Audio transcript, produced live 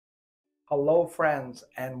Hello friends,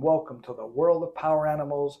 and welcome to the world of power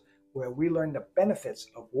animals, where we learn the benefits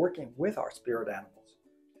of working with our spirit animals.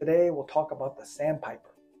 Today we'll talk about the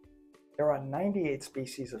sandpiper. There are 98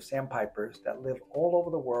 species of sandpipers that live all over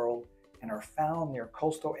the world and are found near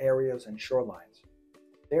coastal areas and shorelines.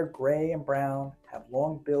 They're gray and brown, have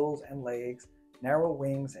long bills and legs, narrow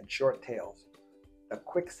wings and short tails. The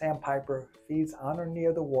quick sandpiper feeds on or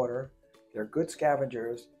near the water. They're good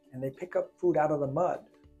scavengers, and they pick up food out of the mud,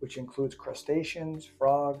 which includes crustaceans,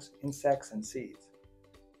 frogs, insects, and seeds.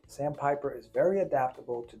 The sandpiper is very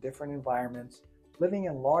adaptable to different environments, living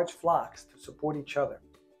in large flocks to support each other.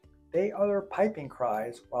 They utter piping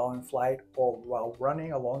cries while in flight or while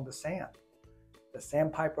running along the sand. The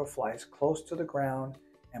sandpiper flies close to the ground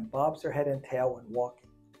and bobs their head and tail when walking.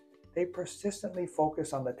 They persistently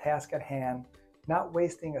focus on the task at hand, not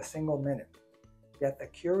wasting a single minute. Yet the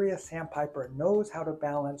curious sandpiper knows how to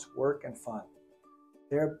balance work and fun.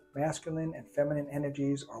 Their masculine and feminine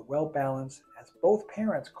energies are well balanced as both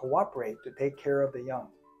parents cooperate to take care of the young.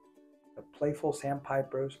 The playful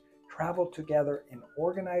sandpipers travel together in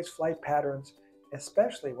organized flight patterns,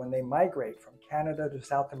 especially when they migrate from Canada to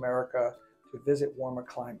South America to visit warmer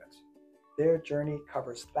climates. Their journey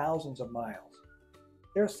covers thousands of miles.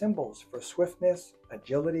 They're symbols for swiftness,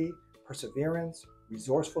 agility, perseverance,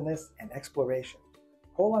 resourcefulness, and exploration.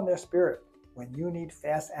 Call on their spirit when you need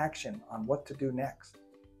fast action on what to do next.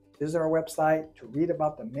 Visit our website to read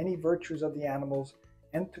about the many virtues of the animals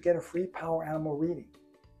and to get a free power animal reading.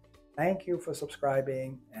 Thank you for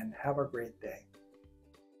subscribing and have a great day.